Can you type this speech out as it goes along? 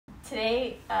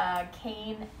today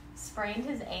Kane sprained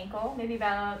his ankle maybe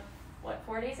about,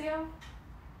 4 days ago?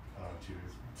 2 days.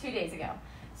 2 days ago.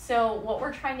 So what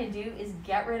we're trying to do is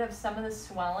get rid of some of the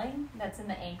swelling that's in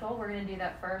the ankle. We're going to do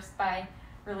that first by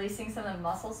releasing some of the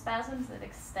muscle spasms that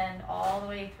extend all the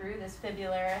way through this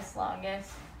fibularis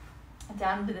longus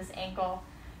down to this ankle.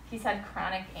 He's had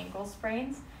chronic ankle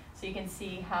sprains, so you can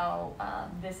see how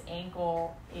this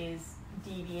ankle is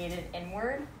deviated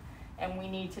inward, and we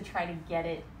need to try to get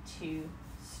it to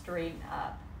straighten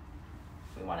up.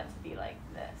 We want it to be like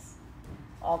this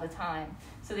all the time.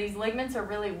 So these ligaments are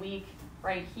really weak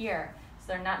right here, so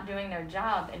they're not doing their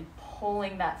job in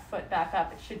pulling that foot back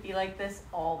up. It should be like this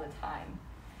all the time.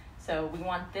 So we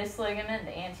want this ligament,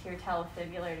 the anterior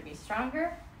talofibular, to be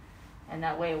stronger, and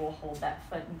that way we'll hold that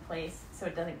foot in place so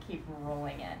it doesn't keep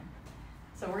rolling in.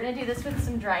 So we're going to do this with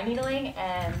some dry needling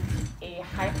and a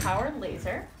high-powered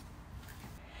laser.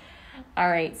 All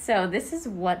right, so this is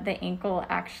what the ankle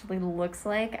actually looks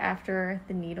like after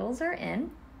the needles are in.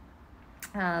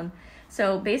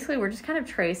 So basically we're just kind of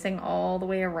tracing all the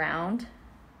way around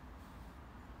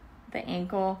the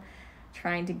ankle,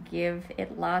 trying to give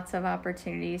it lots of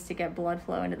opportunities to get blood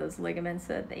flow into those ligaments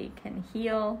so that they can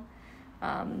heal.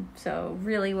 So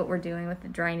really what we're doing with the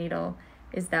dry needle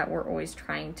is that we're always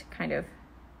trying to kind of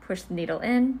push the needle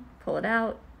in, pull it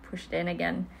out, push it in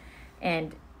again,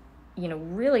 and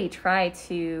really try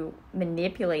to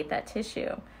manipulate that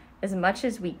tissue as much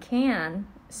as we can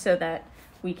so that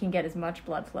we can get as much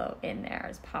blood flow in there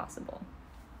as possible.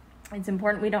 It's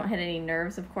important we don't hit any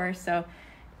nerves, of course, so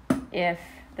if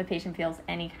the patient feels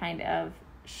any kind of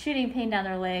shooting pain down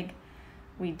their leg,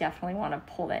 we definitely want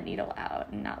to pull that needle out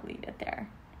and not leave it there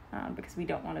because we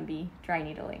don't want to be dry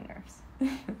needling nerves.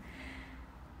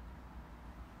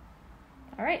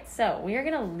 All right, so we are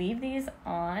going to leave these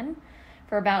on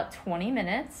for about 20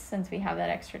 minutes since we have that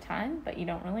extra time, but you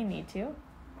don't really need to.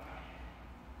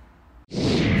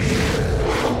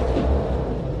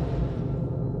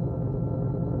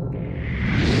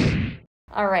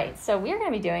 All right, so we're going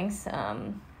to be doing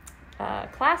some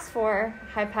class 4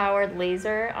 high-powered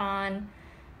laser on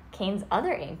Kane's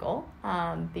other ankle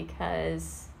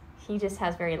because he just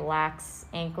has very lax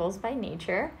ankles by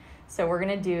nature. So we're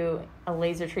going to do a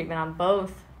laser treatment on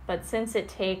both, but since it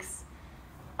takes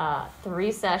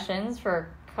 3 sessions for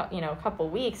a couple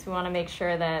weeks, we want to make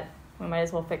sure that we might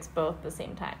as well fix both at the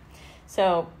same time.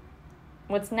 So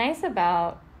what's nice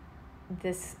about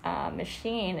this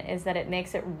machine is that it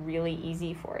makes it really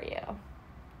easy for you.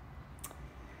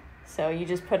 So you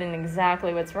just put in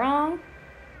exactly what's wrong,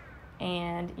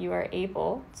 and you are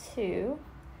able to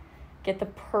get the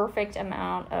perfect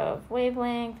amount of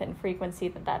wavelength and frequency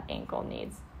that ankle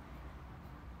needs.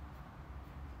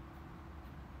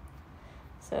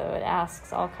 So it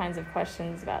asks all kinds of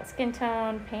questions about skin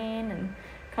tone, pain, and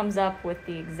comes up with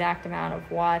the exact amount of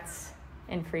watts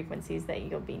and frequencies that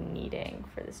you'll be needing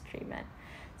for this treatment.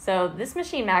 So this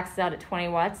machine maxes out at 20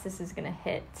 watts. This is going to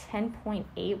hit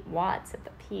 10.8 watts at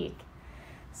the peak.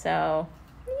 So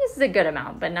this is a good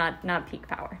amount, but not peak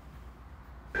power.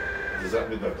 Does that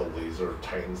mean that the laser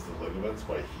tightens the ligaments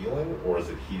by healing, or is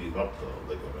it heating up the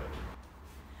ligament?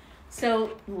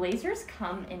 So lasers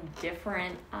come in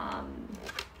different,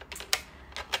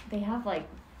 they have like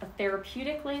a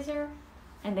therapeutic laser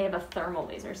and they have a thermal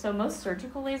laser. So most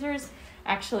surgical lasers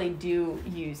actually do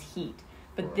use heat,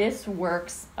 but right. This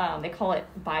works, they call it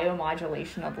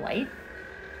biomodulation of light.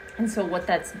 And so what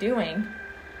that's doing,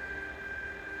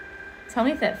 tell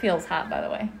me if that feels hot, by the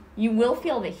way. You will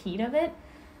feel the heat of it,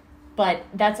 but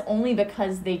that's only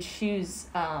because they choose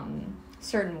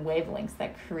certain wavelengths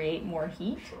that create more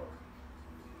heat. Sure.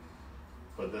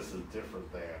 But this is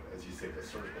different than, as you say, the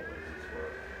surgical lasers, where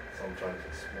sometimes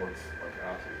in sports, like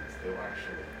athletes, they'll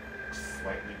actually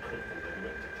slightly cook the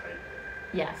ligament to tighten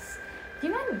it. Yes. Do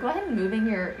you mind go ahead and moving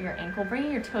your ankle,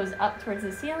 bringing your toes up towards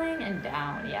the ceiling and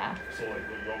down, yeah. So like,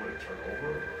 will you want me to turn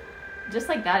over? Or? Just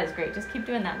like that is great. Just keep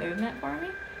doing that movement for me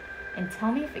and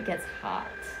tell me if it gets hot.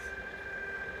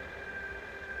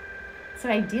 So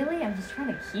ideally, I'm just trying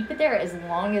to keep it there as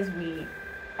long as we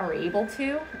are able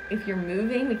to. If you're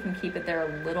moving, we can keep it there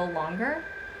a little longer.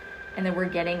 And then we're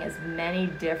getting as many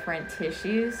different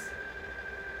tissues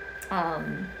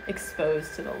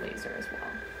exposed to the laser as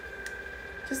well.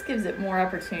 Just gives it more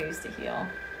opportunities to heal.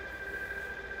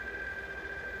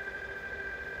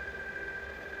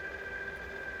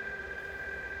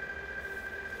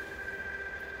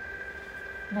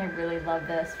 And I really love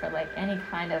this for like any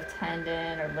kind of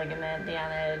tendon or ligament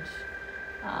damage.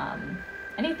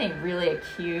 Anything really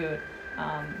acute,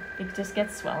 it just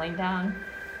gets swelling down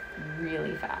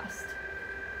really fast.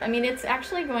 I mean, it's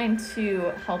actually going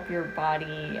to help your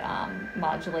body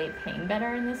modulate pain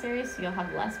better in this area, so you'll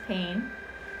have less pain.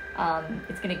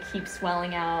 It's going to keep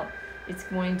swelling out. It's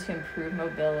going to improve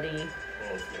mobility.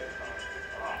 Oh, it's getting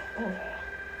hot. Oh.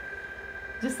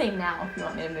 Just say now if you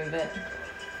want me to move it.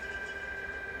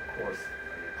 Of course,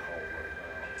 I get cold right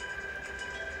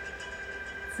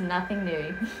It's nothing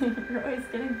new. You're always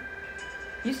getting...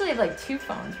 Usually I have like 2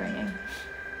 phones ringing.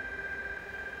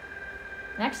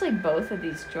 And actually both of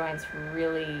these joints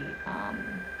really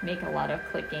make a lot of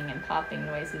clicking and popping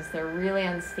noises. They're really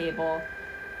unstable.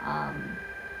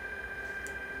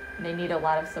 They need a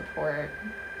lot of support.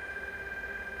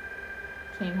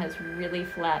 Kane has really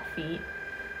flat feet.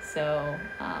 So,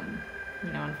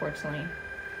 unfortunately,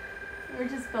 we're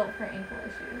just built for ankle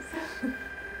issues.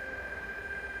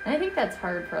 And I think that's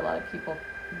hard for a lot of people,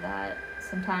 that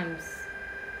sometimes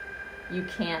you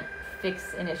can't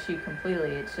fix an issue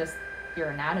completely. It's just your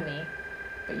anatomy,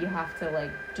 but you have to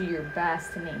do your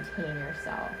best to maintain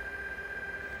yourself.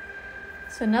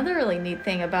 So another really neat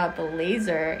thing about the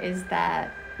laser is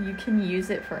that you can use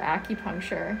it for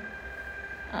acupuncture.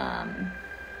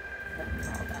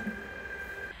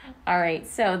 All right,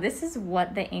 so this is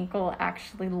what the ankle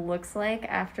actually looks like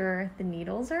after the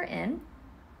needles are in.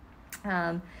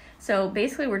 So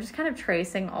basically we're just kind of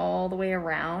tracing all the way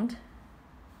around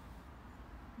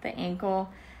the ankle,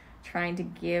 trying to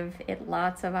give it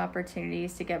lots of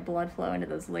opportunities to get blood flow into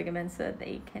those ligaments so that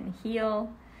they can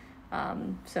heal.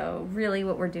 So really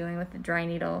what we're doing with the dry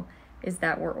needle is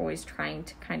that we're always trying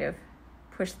to kind of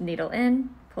push the needle in,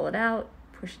 pull it out,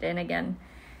 push it in again,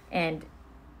 and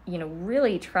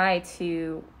really try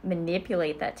to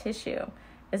manipulate that tissue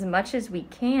as much as we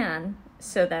can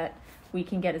so that we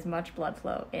can get as much blood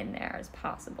flow in there as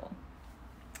possible.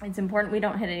 It's important we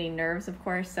don't hit any nerves, of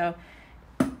course, so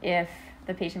if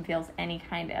the patient feels any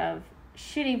kind of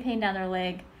shooting pain down their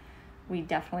leg, we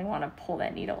definitely want to pull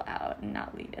that needle out and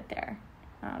not leave it there,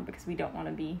 because we don't want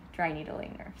to be dry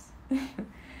needling nerves.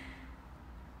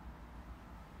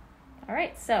 All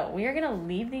right, so we are going to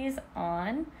leave these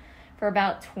on for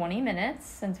about 20 minutes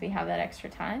since we have that extra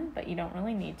time, but you don't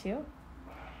really need to.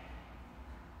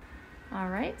 All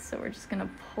right, so we're just going to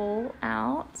pull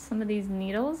out some of these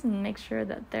needles and make sure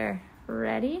that they're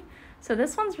ready. So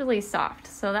this one's really soft,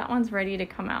 so that one's ready to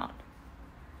come out.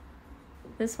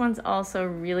 This one's also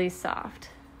really soft,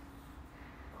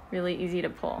 really easy to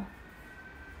pull.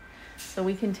 So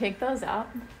we can take those out.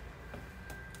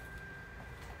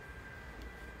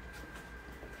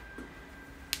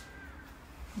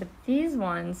 But these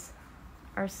ones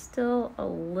are still a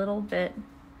little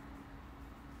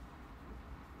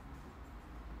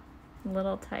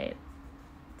tight.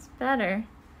 It's better.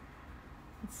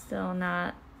 It's still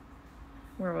not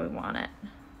where we want it,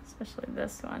 especially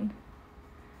this one.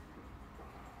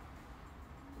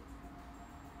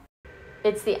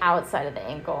 It's the outside of the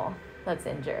ankle that's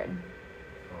injured.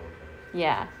 now. Okay.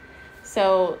 Yeah.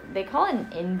 So they call it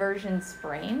an inversion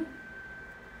sprain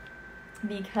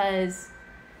because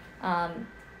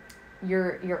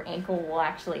your ankle will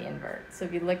actually invert. So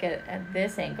if you look at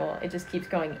this ankle, it just keeps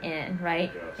going in,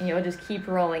 right? Yes. And you'll just keep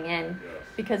rolling in. Yes.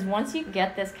 Because once you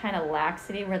get this kind of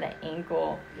laxity where the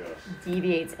ankle Yes.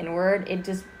 deviates inward, it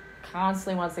just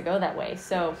constantly wants to go that way.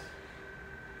 So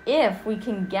if we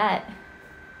can get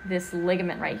this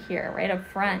ligament right here, right up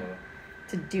front,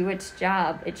 to do its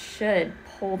job, it should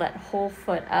pull that whole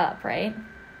foot up, right?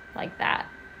 Like that.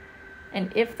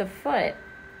 And if the foot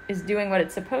is doing what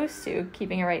it's supposed to,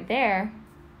 keeping it right there,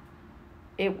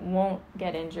 it won't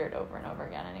get injured over and over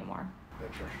again anymore.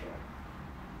 Interesting.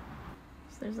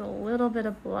 So there's a little bit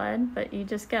of blood, but you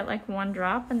just get like 1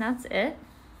 drop and that's it.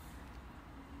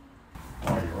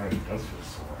 Oh, you're right. It does feel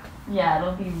sore. Yeah,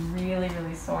 it'll be really,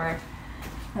 really sore.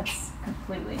 That's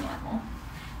completely normal.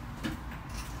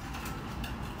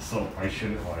 So I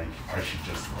should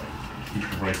just keep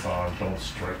the brace on, don't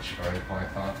stretch or anything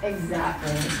like that.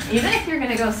 Exactly. Even if you're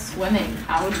gonna go swimming,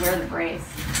 I would wear the brace.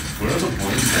 Where are the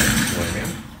brace at swimming?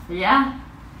 Yeah.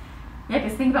 Yeah,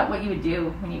 because think about what you would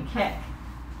do when you kick.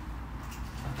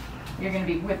 You're gonna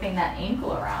be whipping that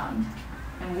ankle around.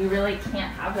 And we really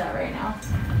can't have that right now.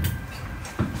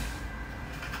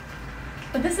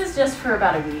 But this is just for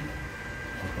about a week.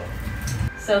 Okay.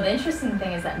 So the interesting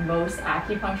thing is that most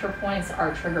acupuncture points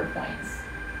are trigger points.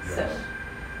 Yes. So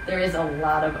there is a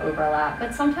lot of overlap,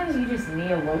 but sometimes you just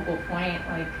need a local point,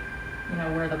 like,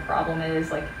 where the problem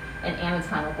is, like an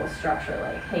anatomical structure,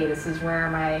 like, hey, this is where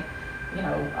my,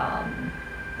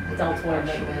 deltoid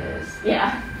ligament is.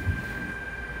 Yeah.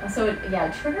 So,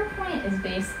 trigger point is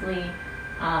basically,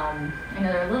 I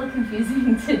know they're a little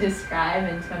confusing to describe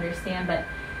and to understand, but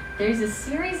there's a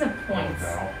series of points.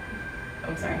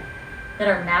 that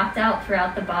are mapped out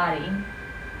throughout the body,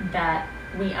 that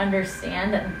we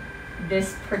understand that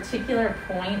this particular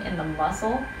point in the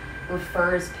muscle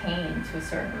refers pain to a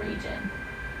certain region.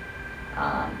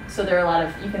 So there are a lot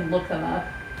of, you can look them up,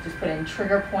 just put in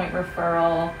trigger point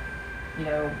referral, you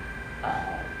know,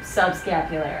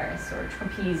 subscapularis or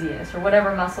trapezius or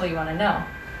whatever muscle you want to know.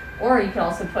 Or you can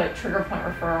also put trigger point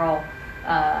referral,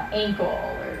 ankle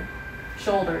or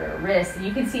shoulder or wrist, and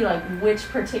you can see like which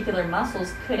particular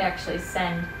muscles could actually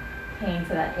send pain to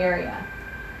that area.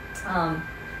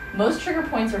 Most trigger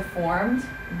points are formed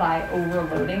by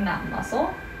overloading that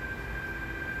muscle.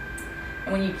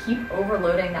 And when you keep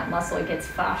overloading that muscle, it gets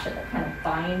fascia that kind of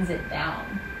binds it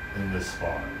down. In this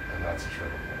spot, and that's a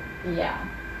trigger point. Yeah.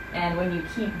 And when you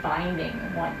keep binding,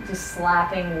 just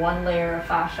slapping one layer of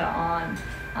fascia on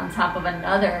top of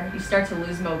another, you start to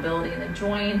lose mobility in the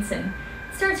joints, and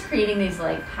it starts creating these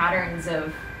like patterns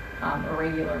of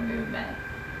irregular movement.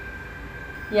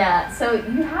 Yeah, so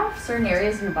you have certain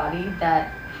areas of your body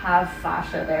that have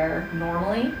fascia there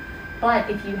normally, but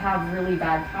if you have really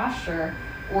bad posture,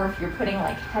 or if you're putting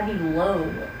like heavy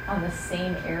load on the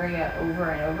same area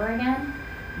over and over again,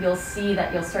 you'll see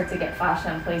that you'll start to get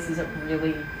fascia in places it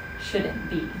really shouldn't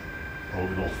be. Oh,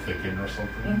 it'll thicken or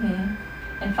something?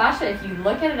 Mm-hmm. And fascia, if you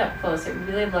look at it up close, it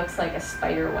really looks like a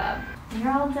spider web.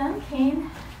 You're all done, Kane.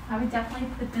 I would definitely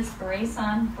put this brace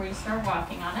on before you start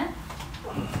walking on it.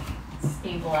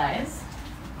 Stabilize.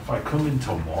 If I come in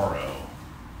tomorrow,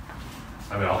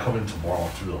 I'll come in tomorrow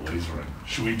through the lasering.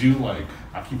 Should we do like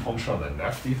acupuncture on the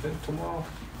neck, do you think, tomorrow?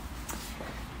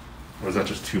 Or is that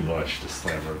just too much to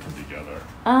slam everything together?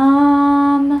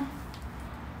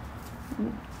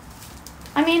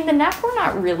 I mean, the neck we're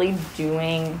not really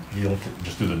doing. You don't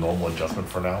just do the normal adjustment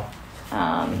for now?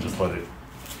 And just let it...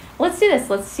 Let's do this.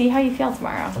 Let's see how you feel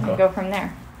tomorrow. Okay. And go from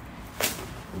there.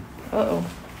 Uh-oh.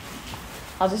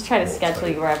 I'll just try to schedule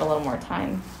you where I have a little more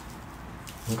time.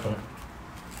 Okay.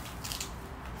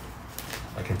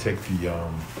 I can take the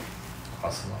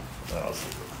asana.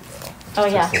 Oh,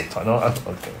 yeah. Okay, that's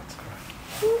great.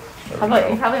 How about,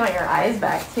 you probably want your eyes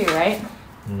back too, right?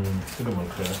 I think I'm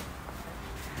okay.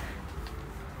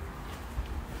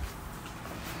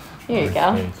 Here you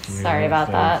go. Sorry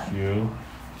about that. Thank you.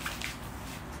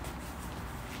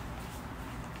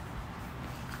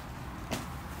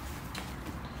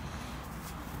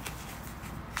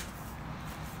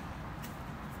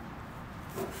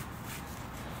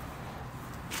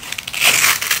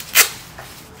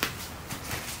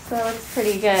 So that looks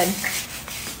pretty good.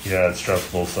 Yeah, it straps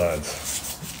both sides.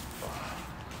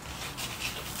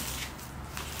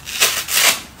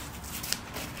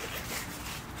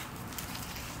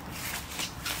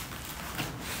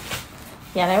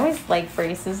 Yeah, and I always like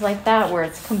braces like that where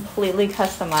it's completely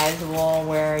customizable,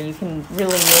 where you can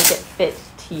really make it fit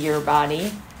to your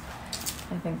body.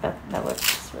 I think that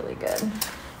looks really good.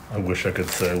 I wish I could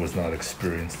say I was not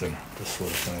experienced in this sort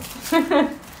of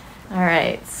thing. All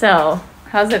right, so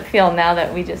how's it feel now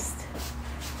that we just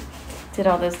did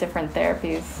all those different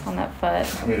therapies on that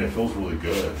foot? I mean, it feels really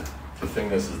good. The thing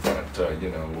is that,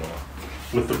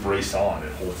 with the brace on,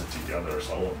 it holds it together,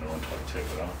 so I won't know until I take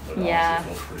it off. But yeah.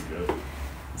 Honestly, it feels pretty good.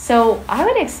 So I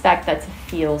would expect that to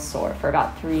feel sore for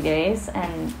about 3 days,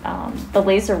 and the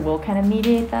laser will kind of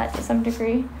mediate that to some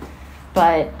degree.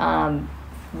 But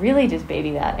really just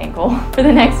baby that ankle for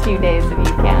the next few days if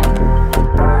you can.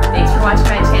 Thanks for watching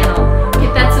my channel.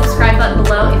 Hit that subscribe button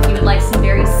below if you would like some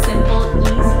very simple,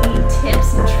 easy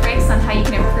tips and tricks on how you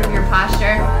can improve your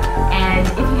posture. And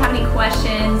if you have any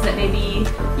questions that maybe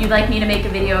you'd like me to make a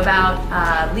video about,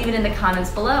 leave it in the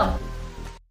comments below.